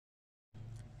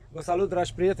Vă salut,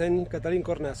 dragi prieteni, Cătălin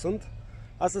Cornea sunt.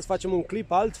 Astăzi facem un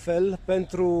clip altfel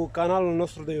pentru canalul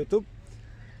nostru de YouTube.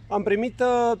 Am primit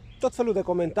tot felul de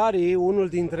comentarii, unul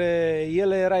dintre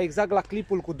ele era exact la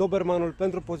clipul cu Dobermanul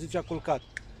pentru poziția CULCAT.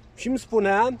 Și îmi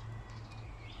spunea,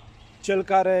 cel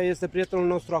care este prietenul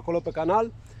nostru acolo pe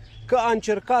canal, că a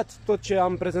încercat tot ce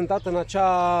am prezentat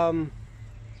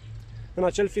în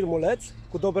acel filmuleț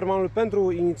cu Dobermanul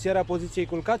pentru inițierea poziției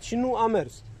CULCAT și nu a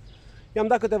mers. I-am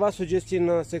dat câteva sugestii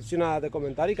în secțiunea de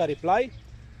comentarii, ca reply,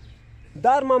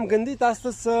 dar m-am gândit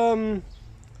astăzi să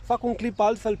fac un clip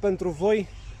altfel pentru voi,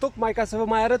 tocmai ca să vă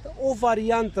mai arăt o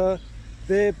variantă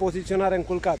de poziționare în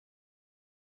CULCAT.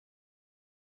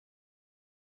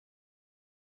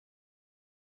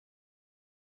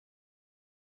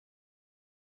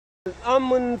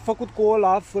 Am făcut cu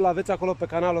Olaf, îl aveți acolo pe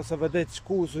canal, o să vedeți,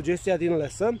 cu sugestia din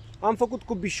lesă. Am făcut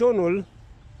cu bișonul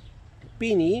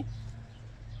Pini,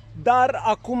 dar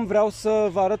acum vreau să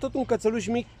vă arăt tot un cățeluș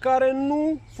mic care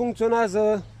nu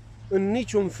funcționează în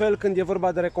niciun fel când e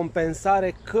vorba de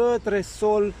recompensare către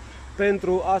sol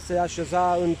pentru a se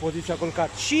așeza în poziția CULCAT.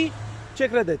 Și ce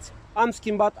credeți? Am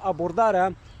schimbat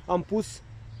abordarea, am pus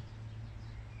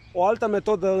o altă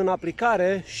metodă în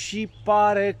aplicare și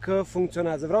pare că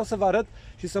funcționează. Vreau să vă arăt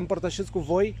și să împărtășesc cu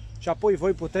voi și apoi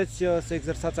voi puteți să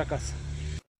exersați acasă.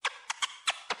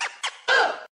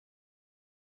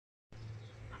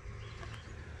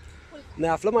 Ne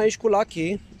aflăm aici cu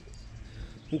Lucky,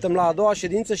 suntem la a doua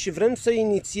ședință și vrem să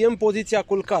inițiem poziția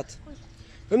CULCAT.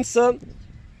 Însă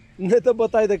ne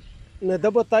dă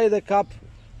bătaie de cap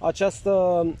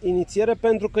această inițiere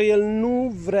pentru că el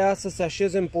nu vrea să se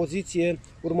așeze în poziție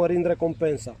urmărind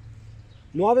recompensa.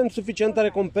 Nu avem suficiente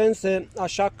recompense,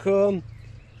 așa că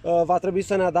va trebui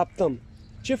să ne adaptăm.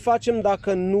 Ce facem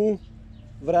dacă nu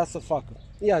vrea să facă?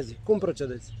 Ia zi, cum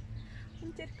procedezi?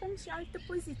 Încercăm și altă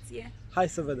poziție. Hai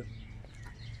să vedem.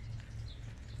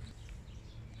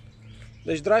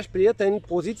 Deci, dragi prieteni,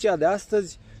 poziția de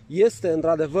astăzi este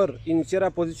într-adevăr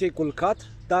inițierea poziției CULCAT,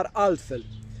 dar altfel.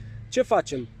 Ce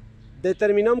facem?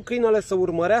 Determinăm câinele să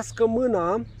urmărească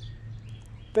mâna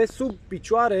pe sub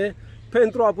picioare.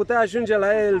 Pentru a putea ajunge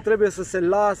la el trebuie să se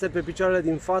lase pe picioarele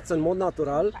din față în mod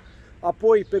natural,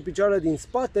 apoi pe picioarele din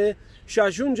spate și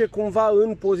ajunge cumva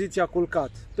în poziția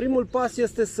CULCAT. Primul pas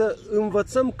este să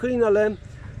învățăm câinele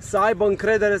să aibă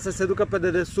încredere, să se ducă pe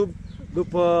dedesubt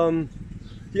după...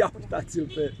 Ia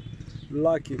uitați-l pe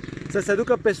Lucky. Să se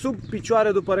ducă pe sub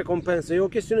picioare după recompensă. E o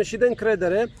chestiune și de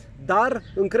încredere, dar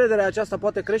încrederea aceasta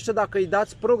poate crește dacă îi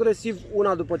dați progresiv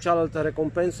una după cealaltă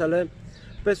recompensele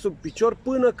pe sub picior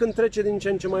până când trece din ce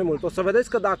în ce mai mult. O să vedeți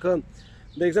că dacă,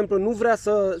 de exemplu, nu vrea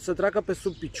să treacă pe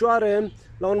sub picioare,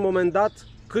 la un moment dat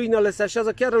câinele se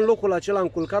așează chiar în locul acela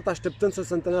înculcat, așteptând să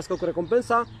se întâlnească cu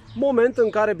recompensa, moment în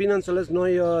care, bineînțeles,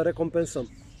 noi recompensăm.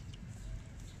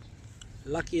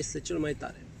 Lucky este cel mai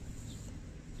tare.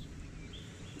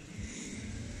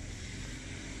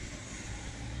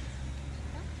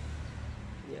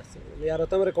 Ia să vedem. Îi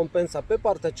arătăm recompensa pe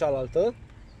partea cealaltă.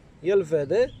 El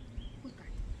vede.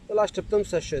 Îl așteptăm să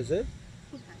se așeze.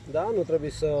 Da? Nu trebuie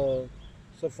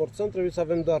să forțăm, trebuie să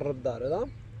avem doar răbdare, da?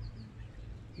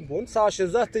 Bun, s-a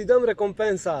așezat, îi dăm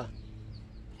recompensa.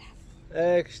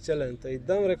 Excelent, îi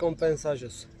dăm recompensa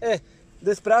jos.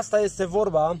 Despre asta este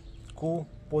vorba cu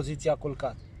poziția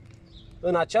CULCAT.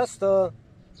 În această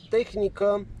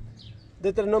tehnică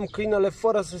determinăm câinele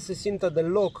fără să se simtă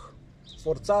deloc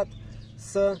forțat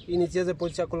să inițieze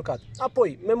poziția CULCAT.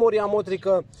 Apoi, memoria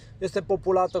motrică este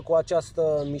populată cu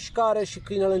această mișcare și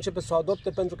câinele începe să o adopte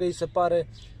pentru că îi se pare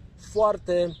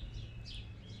foarte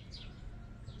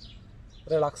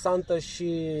relaxantă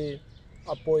și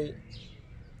apoi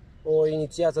o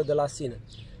inițiază de la sine.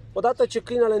 Odată ce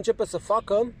câinele începe să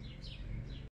facă,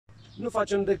 nu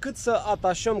facem decât să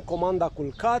atașăm comanda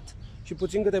CULCAT și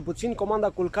puțin câte puțin comanda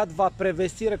CULCAT va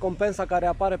prevesti recompensa care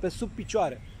apare pe sub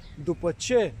picioare. După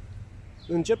ce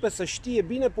începe să știe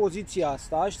bine poziția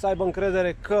asta și să aibă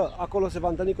încredere că acolo se va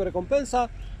întâlni cu recompensa,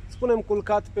 spunem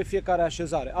CULCAT pe fiecare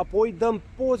așezare. Apoi dăm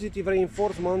positive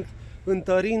reinforcement,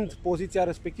 întărind poziția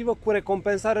respectivă cu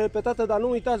recompensare repetată, dar nu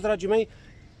uitați, dragii mei,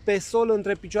 pe sol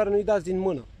între picioare nu-i dați din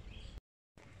mână.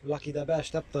 Lucky de-abia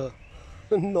așteaptă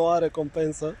noua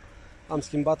recompensă. Am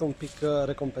schimbat un pic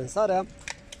recompensarea.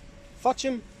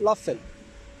 Facem la fel.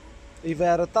 Îi vei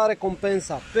arăta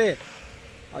recompensa pe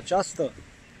această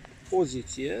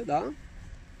poziție, da?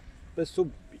 Pe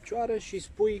sub picioare și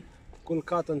spui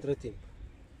CULCAT între timp.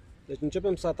 Deci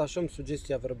începem să atașăm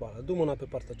sugestia verbală. Du mâna pe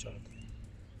partea cealaltă.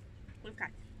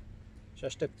 CULCAT. Și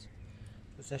aștepți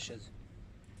să se așeze.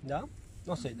 Da?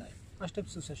 Nu o să-i dai.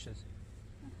 Aștepți să se așeze.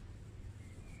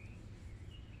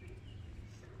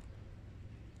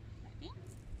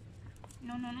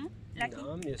 Nu. Da,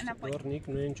 este înapoi. dornic,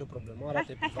 nu e nicio problemă.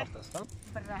 Arată pe partea asta.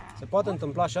 Bravo. Se poate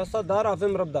întâmpla și asta, dar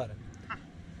avem răbdare.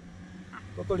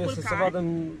 Totul este să se vadă.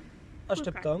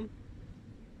 Așteptăm.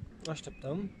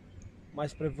 Așteptăm. Mai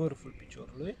spre vârful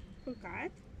piciorului.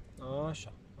 Culcat.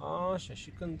 Așa. Așa. Și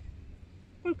când.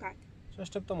 Culcat. Și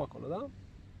așteptăm acolo, da?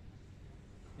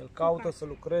 El caută să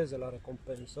lucreze la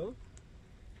recompensă.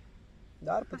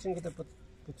 Dar puțin câte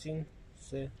puțin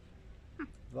se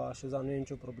va așeza, nu e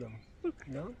nicio problemă.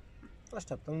 Da?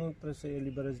 Așteaptă, nu trebuie să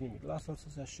eliberezi nimic. Lasă-l să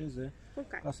se așeze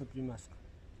ca să primească.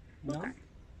 Da?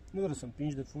 Nu trebuie să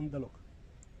împingi de fund deloc.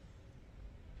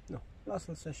 Nu,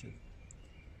 lasă-l să se așeze.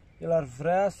 El ar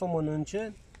vrea să o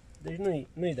mănânce, deci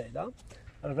nu-i dai, da?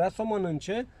 Ar vrea să o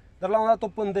mănânce, dar la un dat o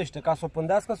pândește. Ca să o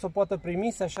pândească, să o poată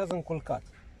primi, se așează în culcat.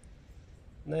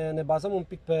 Ne bazăm un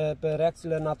pic pe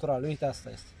reacțiile naturale. Uite, asta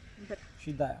este.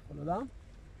 Și dai acolo, da?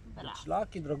 Deci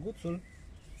Lucky, drăguțul,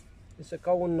 este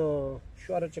ca un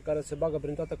șoarece care se bagă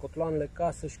prin toate cotloanele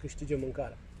ca să-și câștige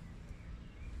mâncarea.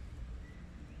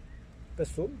 Pe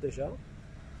sub, deja.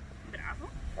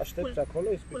 Bravo. Aștepți acolo,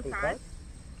 îi spui culcat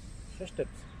și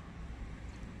aștepți.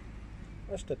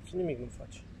 Aștepți, nimic nu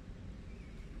faci.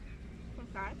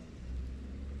 Culcat.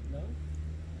 Da?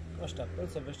 Așteaptă-l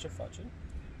să vezi ce face.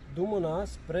 Du mâna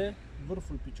spre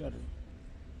vârful picioarelui.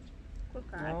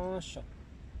 Culcat. Așa.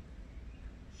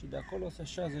 Și de acolo se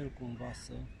așează el cumva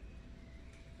să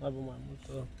aibă mai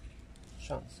multă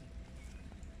șansă.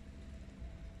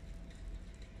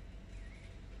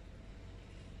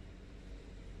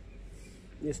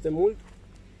 Este mult?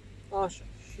 Așa.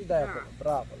 Și dai acolo.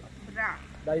 Bravo. Bravo.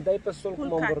 Dar îi dai pe sol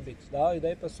cum am vorbit. Da? Îi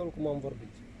dai pe sol cum am vorbit.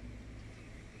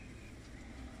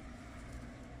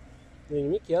 Nu e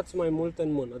nimic, ia-ți mai multe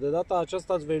în mână. De data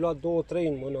aceasta îți vei lua 2-3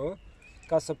 în mână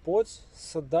ca să poți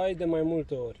să dai de mai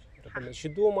multe ori. Și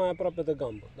du-o mai aproape de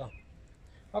gambă. Da.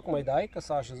 Acum îi dai, că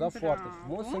s-a așezat foarte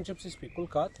frumos, să începi să-i spui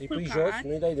culcat, îi pui jos,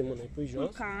 nu-i dai de mână, îi pui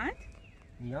jos. Culcat.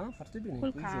 Da, foarte bine,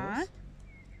 îi pui jos.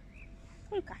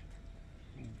 Culcat.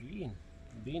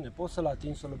 Bine, poți să-l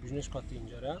atingi, să-l obișnuiești cu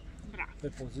atingerea pe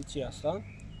poziția asta,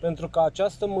 pentru că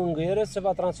această mângâiere se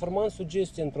va transforma în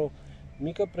sugestie, într-o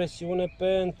mică presiune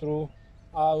pentru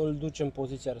a îl duce în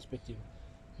poziția respectivă.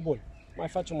 Bun, mai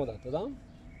facem o dată, da?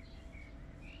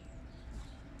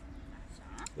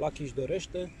 Lucky își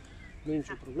dorește, nu e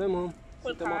nicio problemă,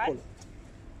 suntem acolo.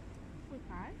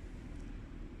 Culcat.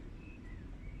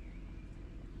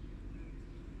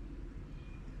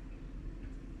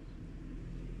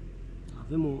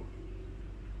 Avem o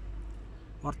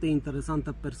foarte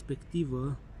interesantă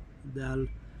perspectivă de a-l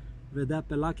vedea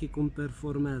pe Lucky cum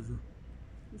performează.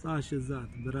 S-a așezat,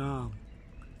 bravo!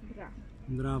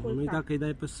 Bravo, nu uita că îi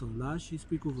dai pe sol, da? Și îi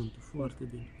spui cuvântul, foarte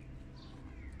bine.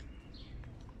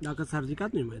 Dacă s-a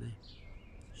ridicat, nu-i mai dai.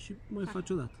 Și mai faci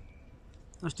o dată.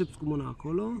 Aștepți cu mâna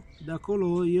acolo, de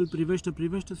acolo el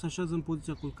privește, se așează în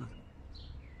poziția culcat.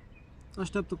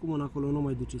 Așteaptă cu mâna acolo, nu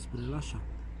mai duce spre el, așa.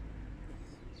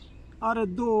 Are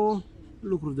două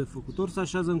lucruri de făcut. Ori se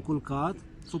așează în culcat,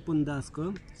 să o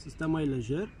pândească, să stea mai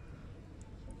lejer,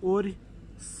 ori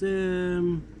se...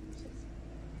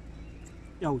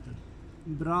 Ia uite,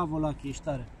 bravo Lucky, ești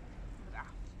tare.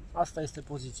 Asta este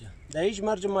poziția. De aici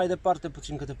mergem mai departe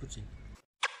puțin câte puțin.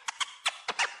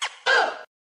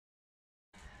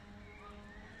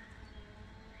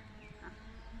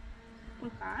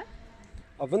 Culcat.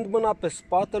 Având mâna pe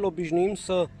spate, îl obișnuim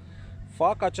să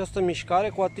fac această mișcare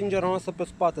cu atingerea noastră pe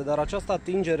spate, dar această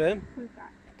atingere,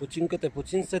 puțin câte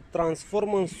puțin, se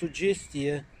transformă în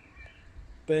sugestie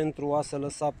pentru a se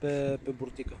lăsa pe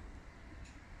burtică.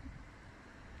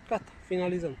 Gata,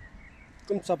 finalizăm.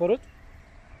 Cum ți-a părut?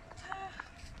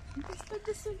 Destul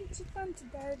de solicitant,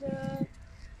 dar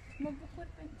mă bucur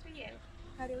pentru el,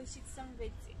 că a reușit să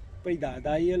învețe. Păi da,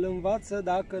 dar el învață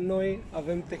dacă noi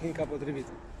avem tehnica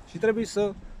potrivită. Și trebuie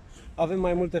să avem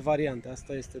mai multe variante,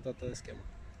 asta este toată schema.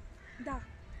 Da,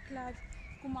 clar.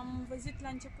 Cum am văzut la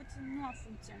început, nu a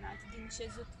funcționat din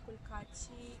șezut culcat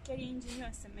și chiar e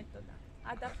ingenioasă metoda.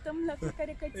 Adaptăm la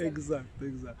fiecare cățel.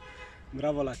 Exact.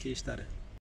 Bravo, Lucky, ești tare.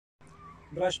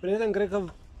 Dragi prieteni, cred că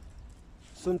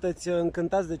sunteți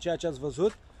încântați de ceea ce ați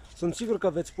văzut. Sunt sigur că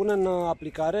veți pune în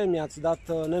aplicare, mi-ați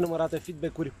dat nenumărate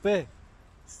feedback-uri pe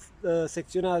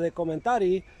secțiunea de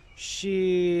comentarii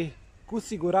și cu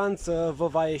siguranță vă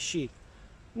va ieși.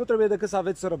 Nu trebuie decât să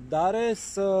aveți răbdare,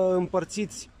 să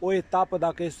împărțiți o etapă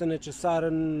dacă este necesar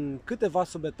în câteva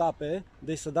subetape,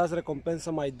 deci să dați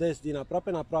recompensă mai des din aproape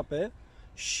în aproape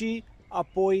și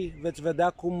apoi veți vedea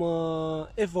cum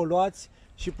evoluați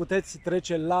și puteți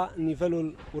trece la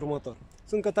nivelul următor.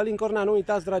 Sunt Cătălin Cornea, nu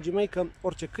uitați, dragii mei, că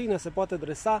orice câine se poate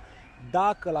dresa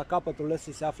dacă la capătul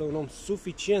lesei se află un om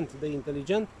suficient de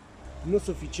inteligent nu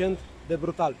suficient de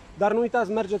brutal. Dar nu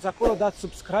uitați, mergeți acolo, dați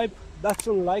subscribe, dați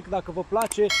un like dacă vă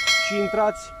place și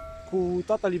intrați cu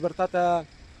toată libertatea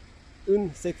în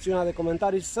secțiunea de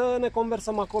comentarii să ne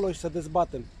conversăm acolo și să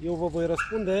dezbatem. Eu vă voi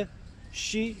răspunde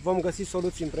și vom găsi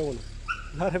soluții împreună.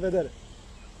 La revedere!